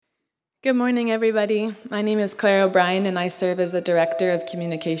Good morning, everybody. My name is Claire O'Brien, and I serve as the Director of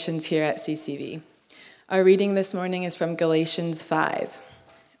Communications here at CCV. Our reading this morning is from Galatians 5.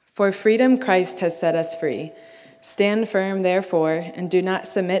 For freedom Christ has set us free. Stand firm, therefore, and do not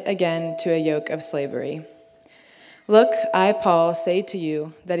submit again to a yoke of slavery. Look, I, Paul, say to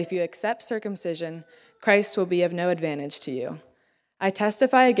you that if you accept circumcision, Christ will be of no advantage to you. I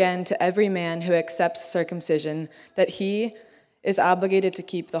testify again to every man who accepts circumcision that he is obligated to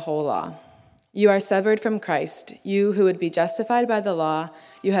keep the whole law. You are severed from Christ. You who would be justified by the law,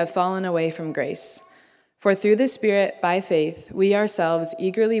 you have fallen away from grace. For through the Spirit, by faith, we ourselves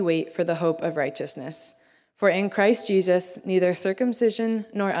eagerly wait for the hope of righteousness. For in Christ Jesus, neither circumcision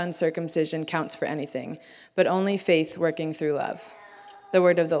nor uncircumcision counts for anything, but only faith working through love. The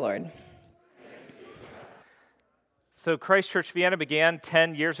word of the Lord. So Christ Church Vienna began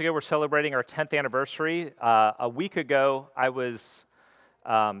 10 years ago. We're celebrating our 10th anniversary. A week ago, I was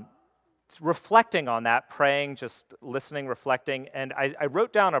reflecting on that, praying, just listening, reflecting, and I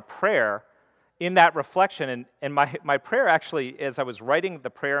wrote down a prayer in that reflection, and my prayer actually, as I was writing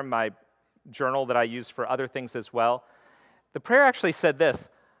the prayer in my journal that I use for other things as well, the prayer actually said this: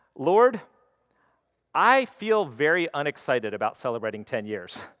 Lord, I feel very unexcited about celebrating 10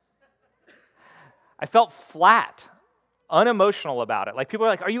 years. I felt flat, unemotional about it. Like, people are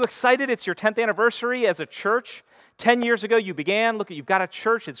like, are you excited? It's your 10th anniversary as a church. 10 years ago you began. Look, you've got a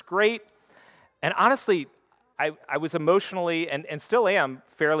church. It's great. And honestly, I was emotionally and still am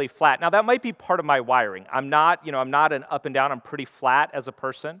fairly flat. Now, that might be part of my wiring. I'm not an up and down. I'm pretty flat as a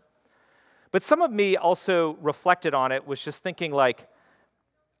person. But some of me also reflected on it, was just thinking, like,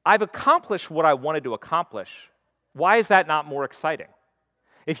 I've accomplished what I wanted to accomplish. Why is that not more exciting?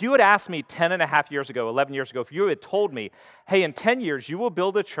 If you had asked me 10 and a half years ago, 11 years ago, if you had told me, hey, in 10 years, you will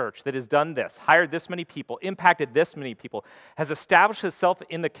build a church that has done this, hired this many people, impacted this many people, has established itself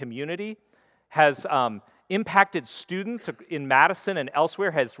in the community, has impacted students in Madison and elsewhere,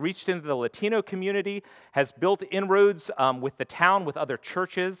 has reached into the Latino community, has built inroads with the town, with other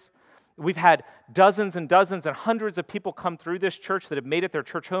churches. We've had dozens and dozens and hundreds of people come through this church that have made it their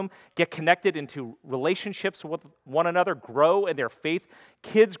church home, get connected into relationships with one another, grow in their faith.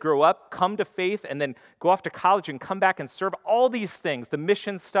 Kids grow up, come to faith, and then go off to college and come back and serve. All these things, the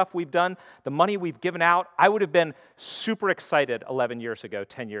mission stuff we've done, the money we've given out, I would have been super excited 11 years ago,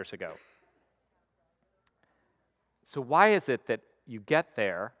 10 years ago. So why is it that you get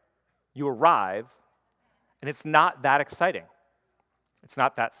there, you arrive, and it's not that exciting? It's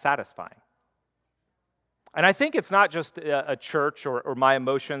not that satisfying. And I think it's not just a church or my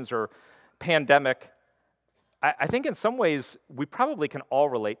emotions or pandemic. I think in some ways we probably can all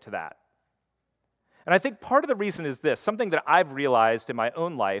relate to that. And I think part of the reason is this: something that I've realized in my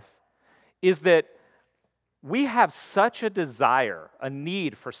own life is that we have such a desire, a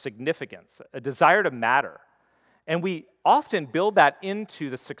need for significance, a desire to matter. And we often build that into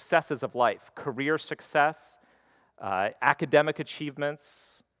the successes of life: career success, academic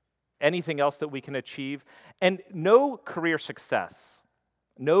achievements, anything else that we can achieve. And no career success,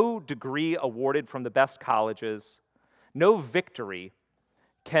 no degree awarded from the best colleges, no victory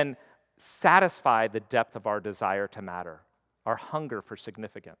can satisfy the depth of our desire to matter, our hunger for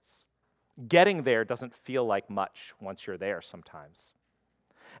significance. Getting there doesn't feel like much once you're there sometimes.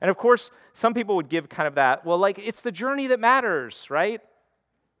 And of course, some people would give kind of that, well, like, it's the journey that matters, right?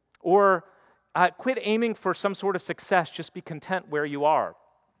 Or quit aiming for some sort of success, just be content where you are.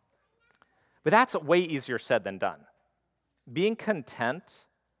 But that's way easier said than done. Being content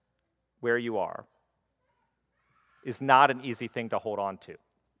where you are is not an easy thing to hold on to.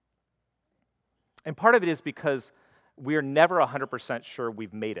 And part of it is because we're never 100% sure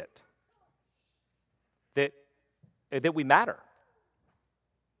we've made it, that we matter.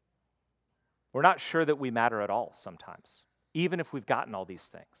 We're not sure that we matter at all sometimes, even if we've gotten all these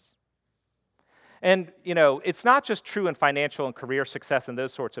things. And, it's not just true in financial and career success and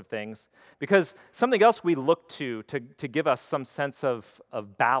those sorts of things, because something else we look to give us some sense of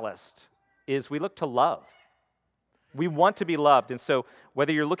ballast is we look to love. We want to be loved. And so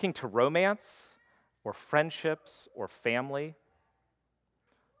whether you're looking to romance or friendships or family,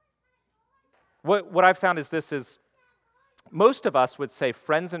 what I've found is most of us would say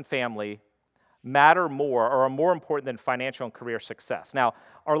friends and family matter more or are more important than financial and career success. Now,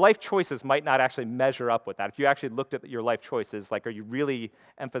 our life choices might not actually measure up with that. If you actually looked at your life choices, like, are you really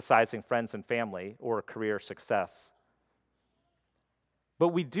emphasizing friends and family or career success? But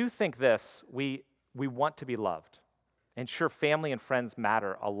we do think this: we want to be loved. And sure, family and friends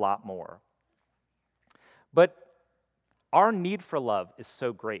matter a lot more. But our need for love is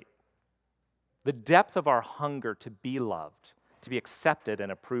so great. The depth of our hunger to be loved to be accepted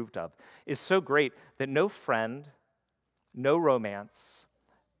and approved of, is so great that no friend, no romance,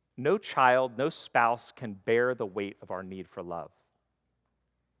 no child, no spouse can bear the weight of our need for love.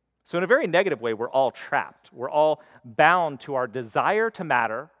 So in a very negative way, we're all trapped. We're all bound to our desire to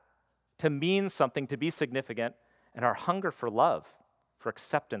matter, to mean something, to be significant, and our hunger for love, for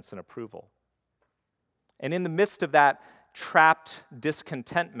acceptance and approval. And in the midst of that trapped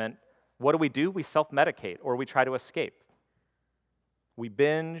discontentment, what do? We self-medicate, or we try to escape. We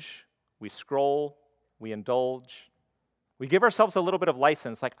binge, we scroll, we indulge. We give ourselves a little bit of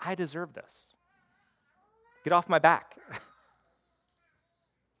license, like, I deserve this. Get off my back.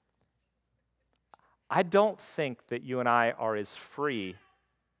 I don't think that you and I are as free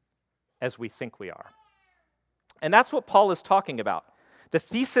as we think we are. And that's what Paul is talking about. The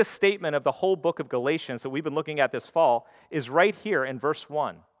thesis statement of the whole book of Galatians that we've been looking at this fall is right here in verse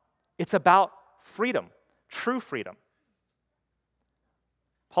 1. It's about freedom, true freedom.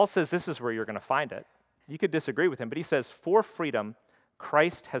 Paul says this is where you're going to find it. You could disagree with him, but he says, for freedom,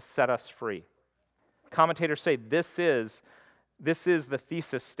 Christ has set us free. Commentators say this is the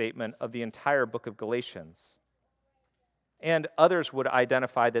thesis statement of the entire book of Galatians. And others would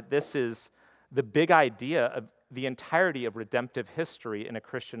identify that this is the big idea of the entirety of redemptive history in a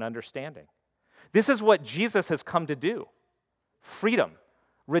Christian understanding. This is what Jesus has come to do. Freedom,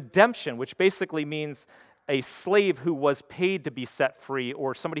 redemption, which basically means a slave who was paid to be set free,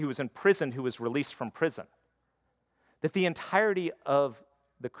 or somebody who was in prison who was released from prison. That the entirety of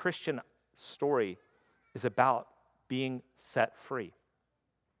the Christian story is about being set free.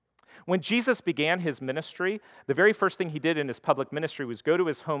 When Jesus began his ministry, the very first thing he did in his public ministry was go to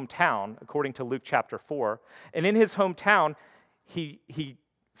his hometown, according to Luke chapter 4. And in his hometown, he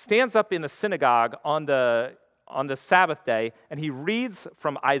stands up in the synagogue on the Sabbath day, and he reads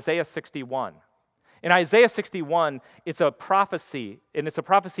from Isaiah 61. In Isaiah 61, it's a prophecy, and it's a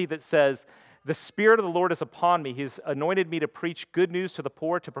prophecy that says, the Spirit of the Lord is upon me. He's anointed me to preach good news to the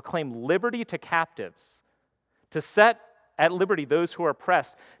poor, to proclaim liberty to captives, to set at liberty those who are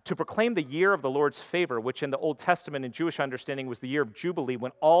oppressed, to proclaim the year of the Lord's favor, which in the Old Testament and Jewish understanding was the year of Jubilee,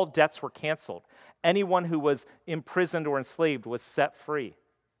 when all debts were canceled. Anyone who was imprisoned or enslaved was set free.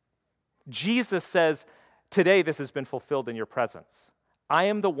 Jesus says, today this has been fulfilled in your presence. I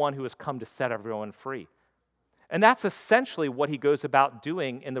am the one who has come to set everyone free. And that's essentially what he goes about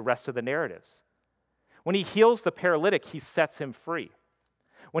doing in the rest of the narratives. When he heals the paralytic, he sets him free.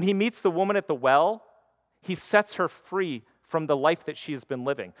 When he meets the woman at the well, he sets her free from the life that she has been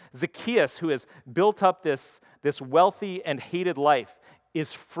living. Zacchaeus, who has built up this wealthy and hated life,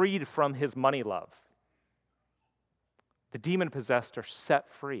 is freed from his money love. The demon-possessed are set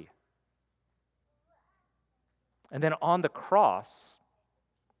free. And then on the cross,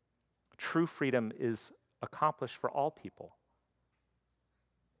 true freedom is accomplished for all people.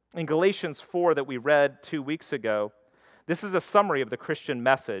 In Galatians 4 that we read 2 weeks ago, this is a summary of the Christian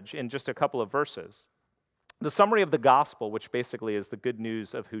message in just a couple of verses. The summary of the gospel, which basically is the good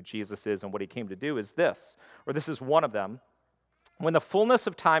news of who Jesus is and what he came to do, is this, or this is one of them. When the fullness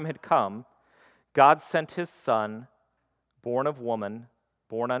of time had come, God sent his Son, born of woman,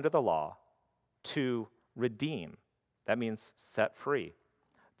 born under the law, to redeem, that means set free,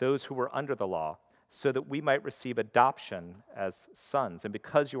 those who were under the law, so that we might receive adoption as sons. And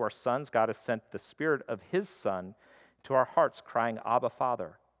because you are sons, God has sent the Spirit of his Son to our hearts, crying, Abba,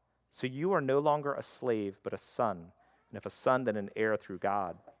 Father. So you are no longer a slave, but a son, and if a son, then an heir through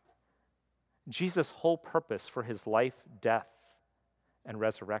God. Jesus' whole purpose for his life, death, and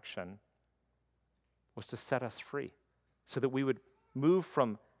resurrection was to set us free, so that we would move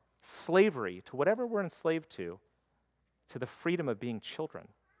from slavery to whatever we're enslaved to the freedom of being children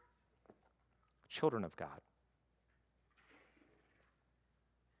of God.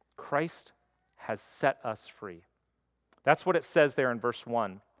 Christ has set us free. That's what it says there in verse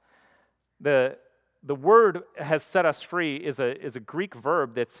 1. The word has set us free is a Greek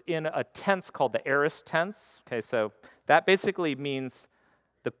verb that's in a tense called the aorist tense. Okay, so that basically means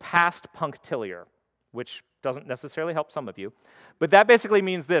the past punctiliar, which doesn't necessarily help some of you. But that basically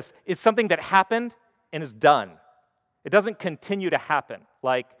means this. It's something that happened and is done. It doesn't continue to happen.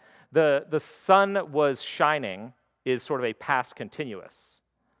 Like the sun was shining is sort of a past continuous.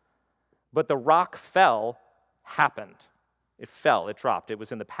 But the rock fell happened. It fell, it dropped, it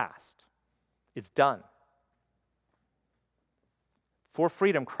was in the past. It's done. For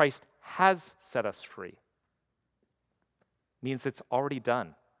freedom, Christ has set us free. Means it's already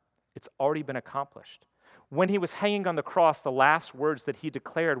done. It's already been accomplished. When he was hanging on the cross, the last words that he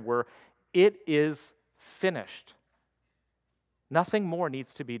declared were, "It is finished." Nothing more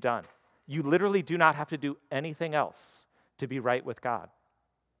needs to be done. You literally do not have to do anything else to be right with God.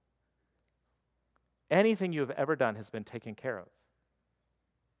 Anything you have ever done has been taken care of.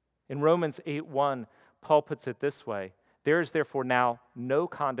 In Romans 8:1, Paul puts it this way: there is therefore now no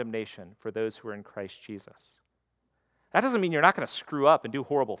condemnation for those who are in Christ Jesus. That doesn't mean you're not going to screw up and do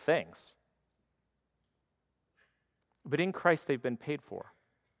horrible things. But in Christ, they've been paid for.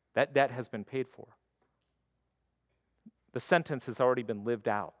 That debt has been paid for. The sentence has already been lived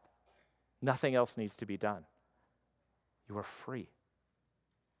out. Nothing else needs to be done. You are free,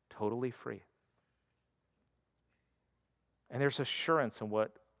 totally free. And there's assurance in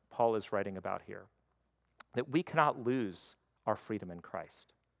what Paul is writing about here, that we cannot lose our freedom in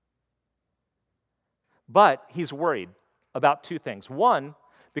Christ. But he's worried about two things. One,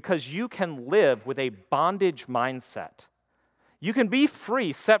 because you can live with a bondage mindset. You can be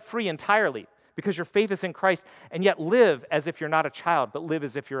free, set free entirely, because your faith is in Christ, and yet live as if you're not a child, but live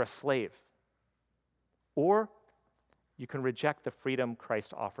as if you're a slave. Or you can reject the freedom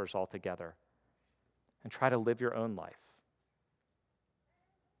Christ offers altogether and try to live your own life.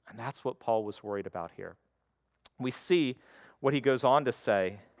 And that's what Paul was worried about here. We see what he goes on to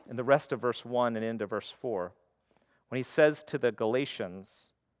say in the rest of verse 1 and into verse 4, when he says to the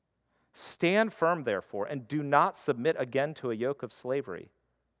Galatians, "Stand firm, therefore, and do not submit again to a yoke of slavery.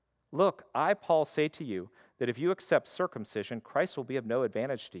 Look, I, Paul, say to you that if you accept circumcision, Christ will be of no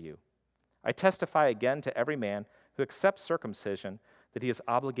advantage to you. I testify again to every man who accepts circumcision that he is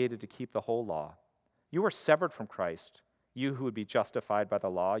obligated to keep the whole law. You are severed from Christ, you who would be justified by the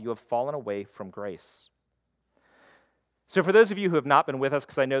law. You have fallen away from grace." So for those of you who have not been with us,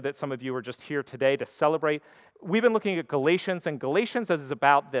 because I know that some of you are just here today to celebrate, we've been looking at Galatians, and Galatians is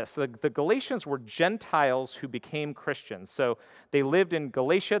about this. The Galatians were Gentiles who became Christians. So they lived in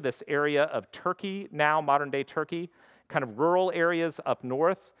Galatia, this area of Turkey now, modern-day Turkey, kind of rural areas up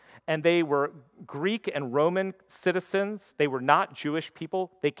north, and they were Greek and Roman citizens. They were not Jewish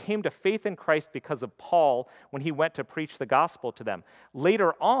people. They came to faith in Christ because of Paul when he went to preach the gospel to them.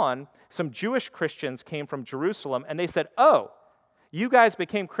 Later on, some Jewish Christians came from Jerusalem, and they said, "Oh, you guys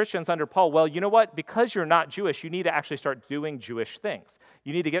became Christians under Paul. Well, you know what? Because you're not Jewish, you need to actually start doing Jewish things.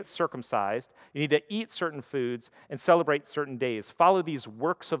 You need to get circumcised. You need to eat certain foods and celebrate certain days. Follow these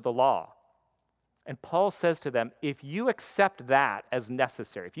works of the law." And Paul says to them, if you accept that as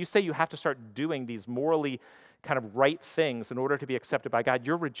necessary, if you say you have to start doing these morally kind of right things in order to be accepted by God,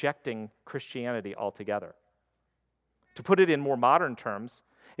 you're rejecting Christianity altogether. To put it in more modern terms,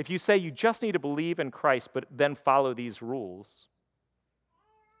 if you say you just need to believe in Christ but then follow these rules,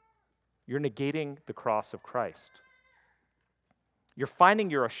 you're negating the cross of Christ. You're finding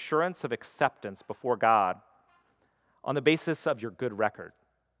your assurance of acceptance before God on the basis of your good record.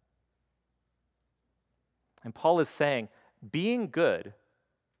 And Paul is saying, being good,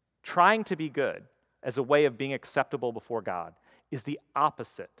 trying to be good as a way of being acceptable before God is the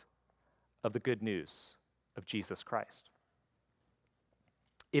opposite of the good news of Jesus Christ.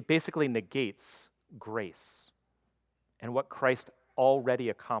 It basically negates grace and what Christ already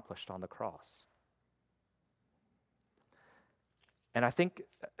accomplished on the cross. And I think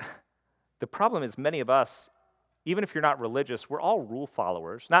the problem is many of us, even if you're not religious, we're all rule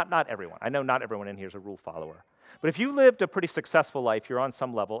followers. Not everyone. I know not everyone in here is a rule follower. But if you lived a pretty successful life, you're on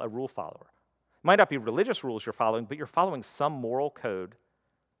some level a rule follower. It might not be religious rules you're following, but you're following some moral code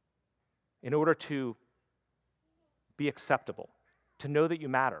in order to be acceptable, to know that you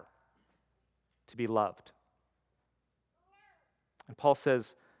matter, to be loved. And Paul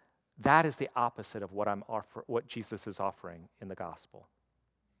says that is the opposite of what Jesus is offering in the gospel.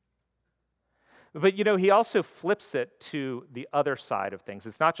 But, he also flips it to the other side of things.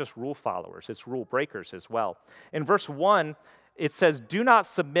 It's not just rule followers, it's rule breakers as well. In verse 1, it says, "Do not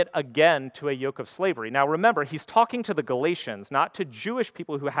submit again to a yoke of slavery." Now remember, he's talking to the Galatians, not to Jewish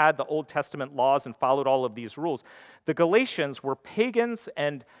people who had the Old Testament laws and followed all of these rules. The Galatians were pagans,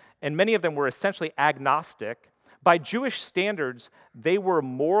 and many of them were essentially agnostic. By Jewish standards, they were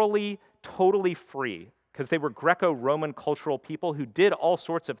morally totally free because they were Greco-Roman cultural people who did all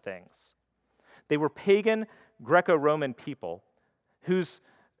sorts of things. They were pagan Greco-Roman people whose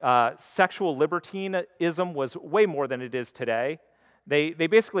sexual libertinism was way more than it is today. They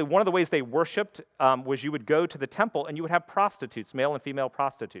basically, one of the ways they worshipped was you would go to the temple and you would have prostitutes, male and female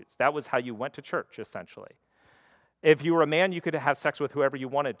prostitutes. That was how you went to church, essentially. If you were a man, you could have sex with whoever you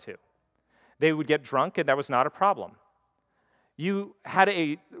wanted to. They would get drunk, and that was not a problem. You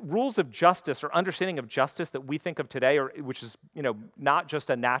had rules of justice or understanding of justice that we think of today, which is not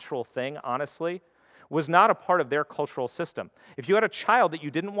just a natural thing, honestly, was not a part of their cultural system. If you had a child that you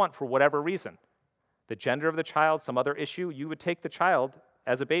didn't want for whatever reason, the gender of the child, some other issue, you would take the child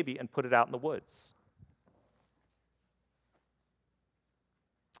as a baby and put it out in the woods.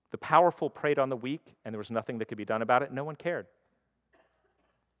 The powerful preyed on the weak, and there was nothing that could be done about it. No one cared.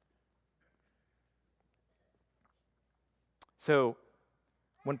 So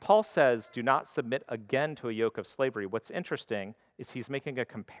when Paul says, do not submit again to a yoke of slavery, what's interesting is he's making a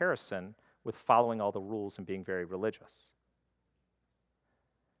comparison with following all the rules and being very religious.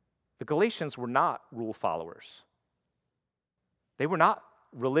 The Galatians were not rule followers. They were not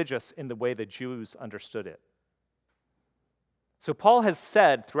religious in the way the Jews understood it. So Paul has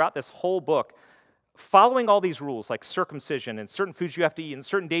said throughout this whole book, following all these rules like circumcision and certain foods you have to eat and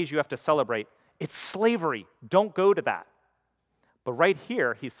certain days you have to celebrate, it's slavery. Don't go to that. But right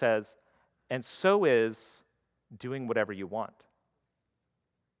here, he says, and so is doing whatever you want.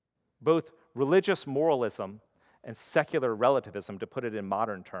 Both religious moralism and secular relativism, to put it in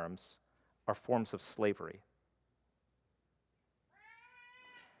modern terms, are forms of slavery.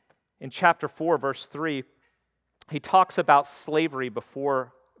 In chapter 4, verse 3, he talks about slavery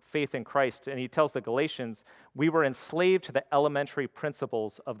before faith in Christ, and he tells the Galatians, we were enslaved to the elementary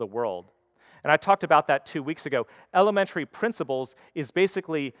principles of the world. And I talked about that 2 weeks ago. Elementary principles is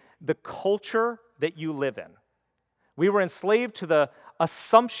basically the culture that you live in. We were enslaved to the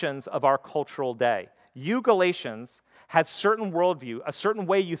assumptions of our cultural day. You Galatians had certain worldview, a certain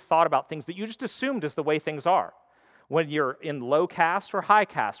way you thought about things that you just assumed is the way things are. When you're in low caste or high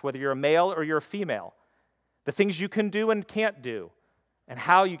caste, whether you're a male or you're a female, the things you can do and can't do, and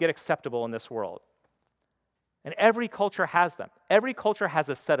how you get acceptable in this world. And every culture has them. Every culture has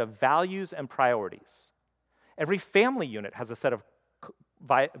a set of values and priorities. Every family unit has a set of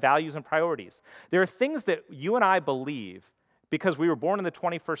values and priorities. There are things that you and I believe because we were born in the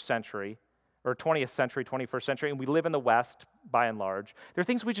 21st century, or 20th century, 21st century, and we live in the West by and large. There are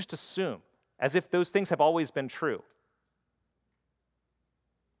things we just assume, as if those things have always been true.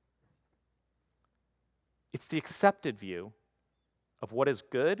 It's the accepted view of what is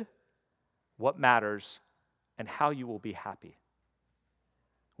good, what matters, and how you will be happy.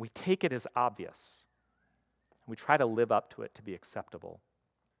 We take it as obvious. We try to live up to it to be acceptable.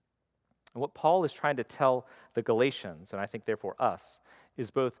 And what Paul is trying to tell the Galatians, and I think therefore us,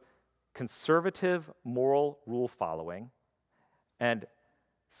 is both conservative moral rule following and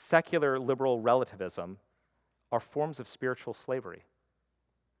secular liberal relativism are forms of spiritual slavery.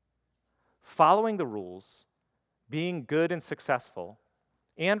 Following the rules, being good and successful,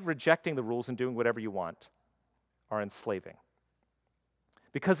 and rejecting the rules and doing whatever you want are enslaving.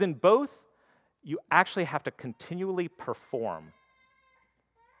 Because in both, you actually have to continually perform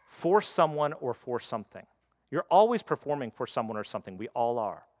for someone or for something. You're always performing for someone or something. We all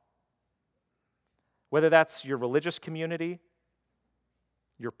are. Whether that's your religious community,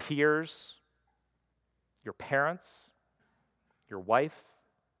 your peers, your parents, your wife,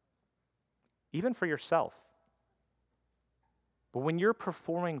 even for yourself. But when you're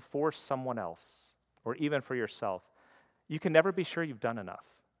performing for someone else, or even for yourself, you can never be sure you've done enough.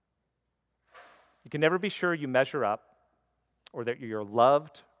 You can never be sure you measure up, or that you're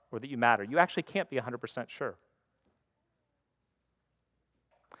loved, or that you matter. You actually can't be 100% sure.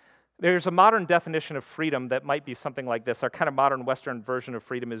 There's a modern definition of freedom that might be something like this. Our kind of modern Western version of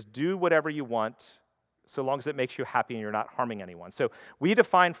freedom is do whatever you want, so long as it makes you happy and you're not harming anyone. So we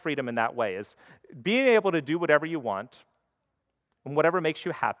define freedom in that way, as being able to do whatever you want, and whatever makes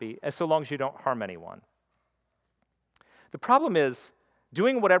you happy, as so long as you don't harm anyone. The problem is,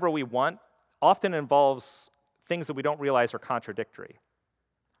 doing whatever we want often involves things that we don't realize are contradictory.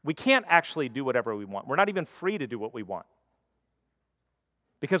 We can't actually do whatever we want. We're not even free to do what we want,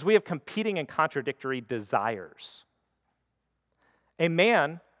 because we have competing and contradictory desires. A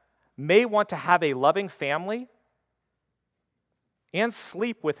man may want to have a loving family and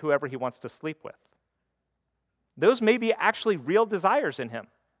sleep with whoever he wants to sleep with. Those may be actually real desires in him.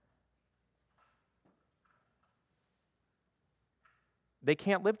 They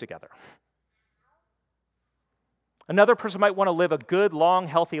can't live together. Another person might want to live a good, long,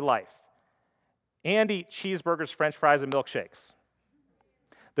 healthy life and eat cheeseburgers, French fries, and milkshakes.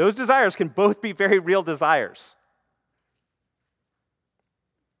 Those desires can both be very real desires.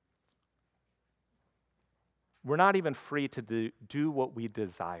 We're not even free to do what we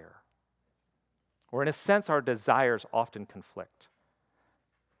desire. Or in a sense, our desires often conflict.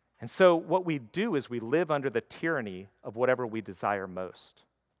 And so what we do is we live under the tyranny of whatever we desire most,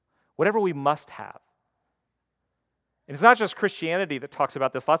 whatever we must have. And it's not just Christianity that talks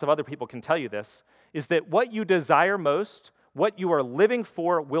about this, lots of other people can tell you this, is that what you desire most, what you are living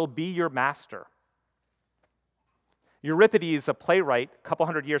for, will be your master. Euripides, a playwright a couple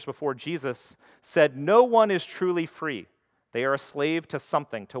hundred years before Jesus, said, "No one is truly free. They are a slave to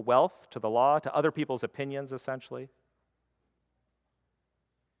something, to wealth, to the law, to other people's opinions, essentially."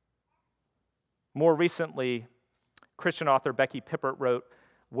 More recently, Christian author Becky Pippert wrote,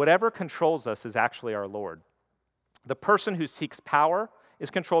 "Whatever controls us is actually our Lord. The person who seeks power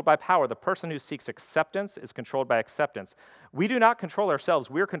is controlled by power. The person who seeks acceptance is controlled by acceptance. We do not control ourselves.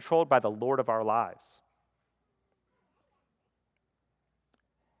 We are controlled by the Lord of our lives."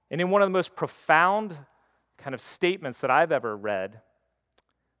 And in one of the most profound kind of statements that I've ever read,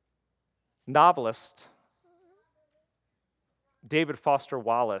 novelist David Foster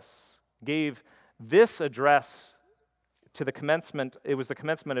Wallace gave this address to the commencement. It was the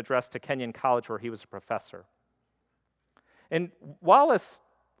commencement address to Kenyon College, where he was a professor. And Wallace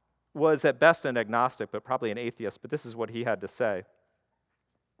was at best an agnostic, but probably an atheist, but this is what he had to say.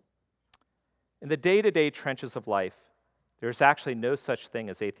 "In the day-to-day trenches of life, there's actually no such thing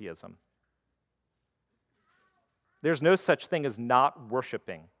as atheism. There's no such thing as not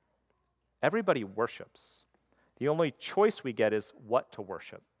worshiping. Everybody worships. The only choice we get is what to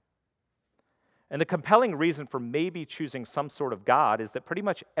worship. And the compelling reason for maybe choosing some sort of God is that pretty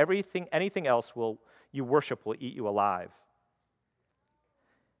much anything else you worship will eat you alive."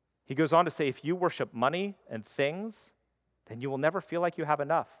 He goes on to say, if you worship money and things, then you will never feel like you have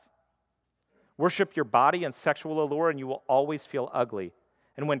enough. Worship your body and sexual allure, and you will always feel ugly.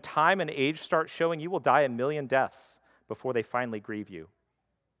 And when time and age start showing, you will die a million deaths before they finally grieve you.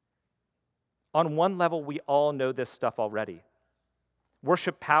 On one level, we all know this stuff already.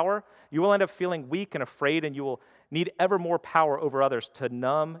 Worship power, you will end up feeling weak and afraid, and you will need ever more power over others to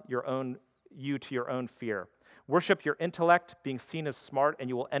numb you to your own fear. Worship your intellect, being seen as smart, and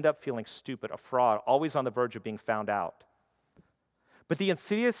you will end up feeling stupid, a fraud, always on the verge of being found out. But the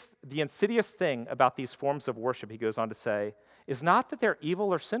insidious thing about these forms of worship, he goes on to say, is not that they're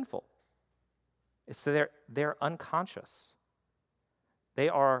evil or sinful. It's that they're unconscious. They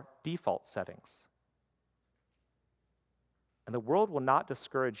are default settings. And the world will not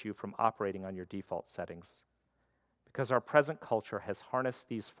discourage you from operating on your default settings, because our present culture has harnessed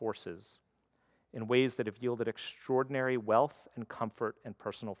these forces in ways that have yielded extraordinary wealth and comfort and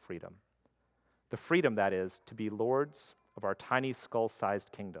personal freedom. The freedom, that is, to be lords of our tiny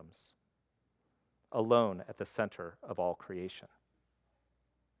skull-sized kingdoms, alone at the center of all creation.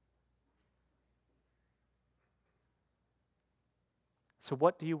 So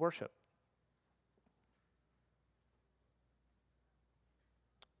what do you worship?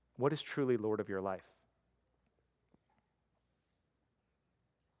 What is truly Lord of your life?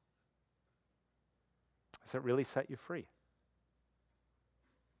 Does it really set you free?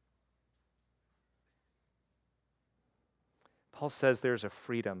 Paul says there's a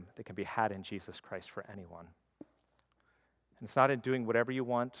freedom that can be had in Jesus Christ for anyone. And it's not in doing whatever you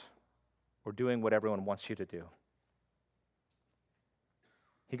want or doing what everyone wants you to do.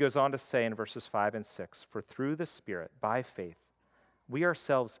 He goes on to say in verses 5 and 6, "For through the Spirit, by faith, we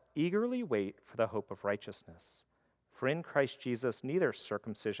ourselves eagerly wait for the hope of righteousness. For in Christ Jesus, neither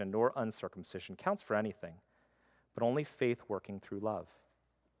circumcision nor uncircumcision counts for anything, but only faith working through love."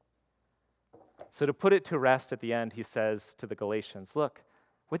 So to put it to rest at the end, he says to the Galatians, look,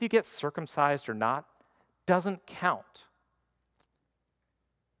 whether you get circumcised or not doesn't count.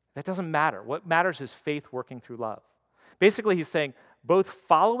 That doesn't matter. What matters is faith working through love. Basically, he's saying both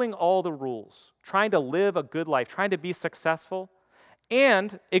following all the rules, trying to live a good life, trying to be successful,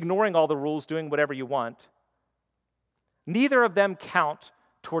 and ignoring all the rules, doing whatever you want, neither of them count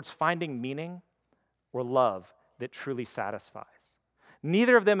towards finding meaning or love that truly satisfies.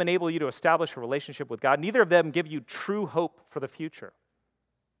 Neither of them enable you to establish a relationship with God. Neither of them give you true hope for the future.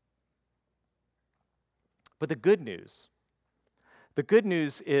 But the good news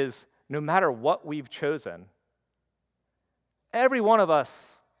is no matter what we've chosen, every one of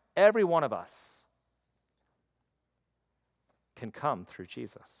us can come through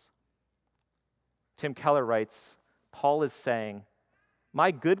Jesus. Tim Keller writes, Paul is saying, my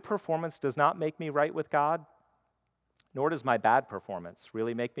good performance does not make me right with God, nor does my bad performance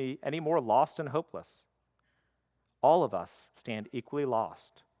really make me any more lost and hopeless. All of us stand equally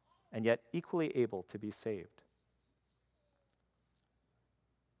lost and yet equally able to be saved.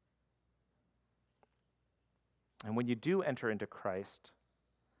 And when you do enter into Christ,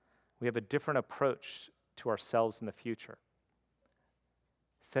 we have a different approach to ourselves in the future.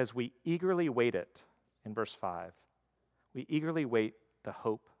 It says we eagerly wait it, in verse 5. We eagerly wait the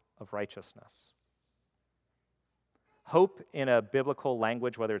hope of righteousness. Hope in a biblical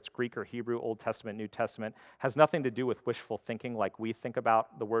language, whether it's Greek or Hebrew, Old Testament, New Testament, has nothing to do with wishful thinking like we think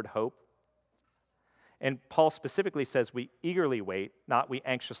about the word hope. And Paul specifically says we eagerly wait, not we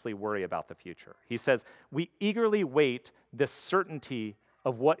anxiously worry about the future. He says we eagerly wait the certainty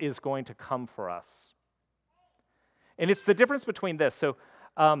of what is going to come for us. And it's the difference between this. So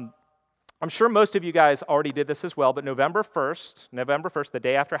I'm sure most of you guys already did this as well, but November 1st, the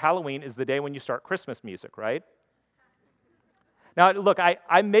day after Halloween, is the day when you start Christmas music, right? Now, look,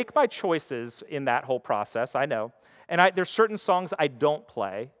 I make my choices in that whole process, I know. And there's certain songs I don't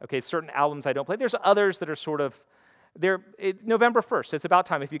play, okay, certain albums I don't play. There's others that are sort of, November 1st, it's about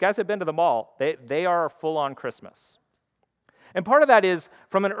time. If you guys have been to the mall, they are full-on Christmas. And part of that is,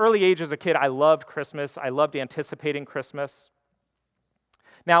 from an early age as a kid, I loved Christmas. I loved anticipating Christmas.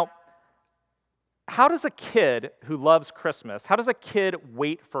 Now, how does a kid who loves Christmas, how does a kid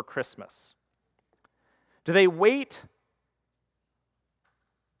wait for Christmas? Do they wait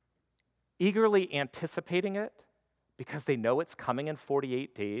eagerly anticipating it because they know it's coming in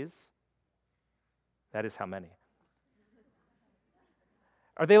 48 days? That is how many.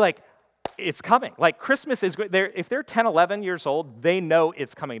 Are they like, it's coming? Like Christmas is, if they're 10, 11 years old, they know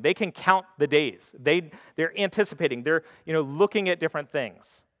it's coming. They can count the days. They're anticipating. They're looking at different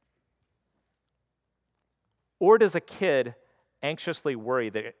things. Or does a kid anxiously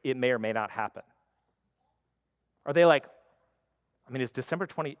worry that it may or may not happen? Are they like, is December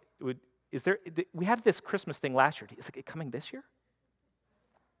 20, we had this Christmas thing last year. Is it coming this year?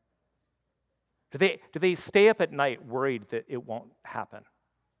 Do they stay up at night worried that it won't happen?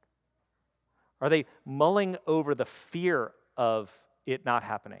 Are they mulling over the fear of it not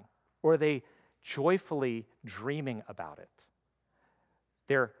happening? Or are they joyfully dreaming about it?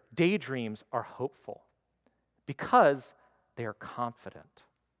 Their daydreams are hopeful because they are confident.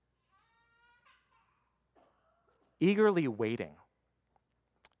 Eagerly waiting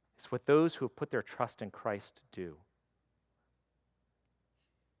is what those who have put their trust in Christ do.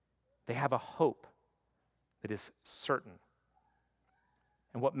 They have a hope that is certain.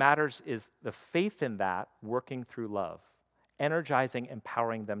 And what matters is the faith in that working through love, energizing,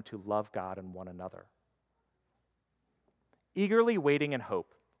 empowering them to love God and one another. Eagerly waiting in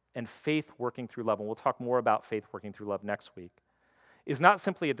hope and faith working through love, and we'll talk more about faith working through love next week, is not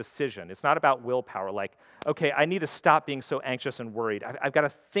simply a decision. It's not about willpower, like, okay, I need to stop being so anxious and worried. I've got to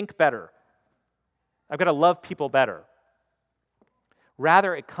think better. I've got to love people better.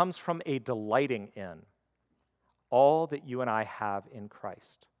 Rather, it comes from a delighting in all that you and I have in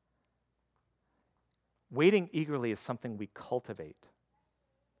Christ. Waiting eagerly is something we cultivate.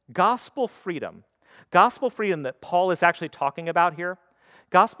 Gospel freedom that Paul is actually talking about here,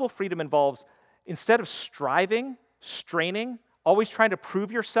 gospel freedom involves, instead of striving, straining, always trying to prove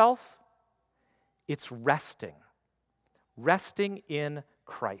yourself, it's resting in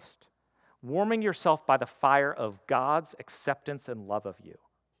Christ, warming yourself by the fire of God's acceptance and love of you.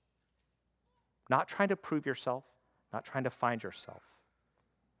 Not trying to prove yourself, not trying to find yourself.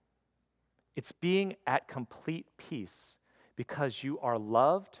 It's being at complete peace because you are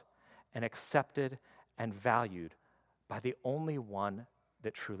loved and accepted and valued by the only one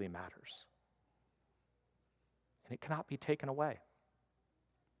that truly matters. And it cannot be taken away.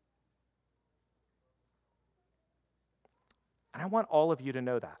 And I want all of you to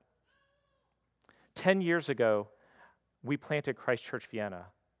know that. 10 years ago, we planted Christ Church Vienna.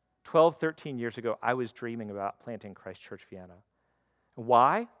 12, 13 years ago, I was dreaming about planting Christ Church Vienna.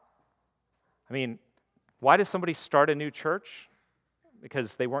 Why? Why does somebody start a new church?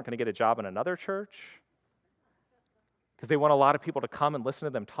 Because they weren't going to get a job in another church? Because they want a lot of people to come and listen to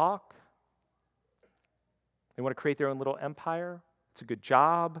them talk? They want to create their own little empire? It's a good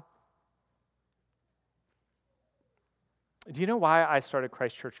job. Do you know why I started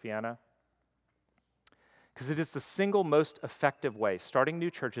Christ Church Vienna? Because it is the single most effective way. Starting new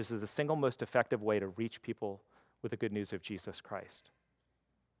churches is the single most effective way to reach people with the good news of Jesus Christ.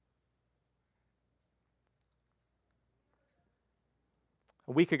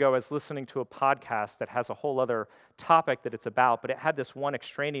 A week ago, I was listening to a podcast that has a whole other topic that it's about, but it had this one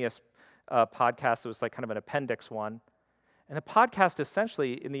extraneous podcast that was like kind of an appendix one. And the podcast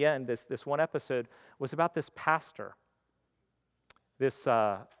essentially, in the end, this one episode, was about this pastor. This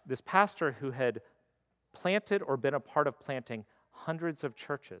pastor who had planted or been a part of planting hundreds of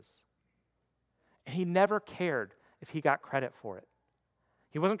churches. And he never cared if he got credit for it.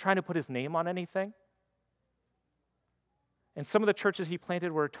 He wasn't trying to put his name on anything. And some of the churches he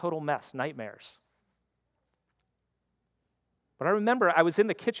planted were a total mess, nightmares. But I remember I was in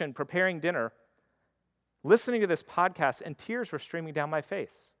the kitchen preparing dinner, listening to this podcast, and tears were streaming down my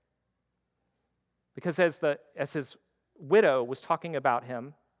face. Because as his widow was talking about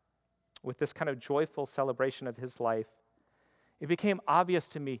him, with this kind of joyful celebration of his life, it became obvious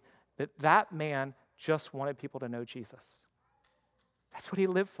to me that that man just wanted people to know Jesus. That's what he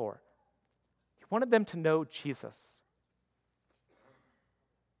lived for. He wanted them to know Jesus.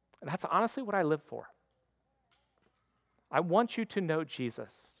 And that's honestly what I live for. I want you to know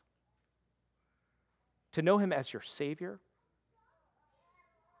Jesus. to know him as your Savior,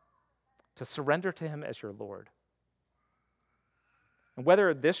 to surrender to him as your Lord. And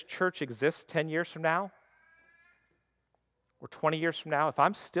whether this church exists 10 years from now or 20 years from now, if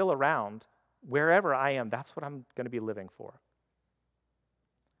I'm still around, wherever I am, that's what I'm going to be living for.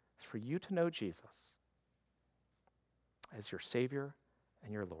 It's for you to know Jesus as your Savior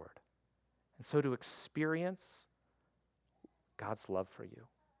and your Lord. And so to experience God's love for you,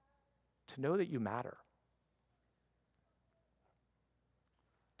 to know that you matter,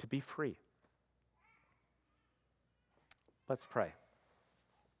 to be free. Let's pray.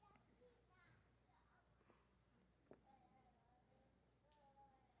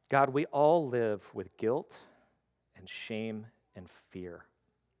 God, we all live with guilt and shame and fear.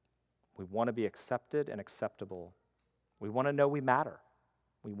 We want to be accepted and acceptable. We want to know we matter.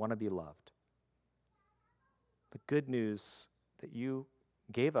 We want to be loved. The good news that you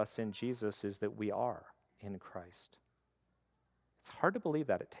gave us in Jesus is that we are in Christ. It's hard to believe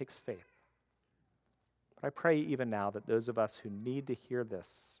that. It takes faith. But I pray even now that those of us who need to hear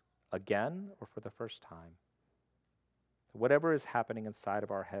this again or for the first time, whatever is happening inside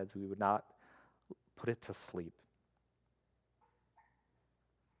of our heads, we would not put it to sleep,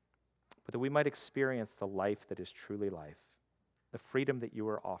 but that we might experience the life that is truly life, the freedom that you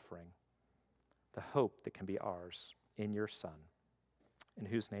are offering, the hope that can be ours in your Son, in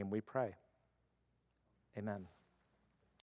whose name we pray. Amen.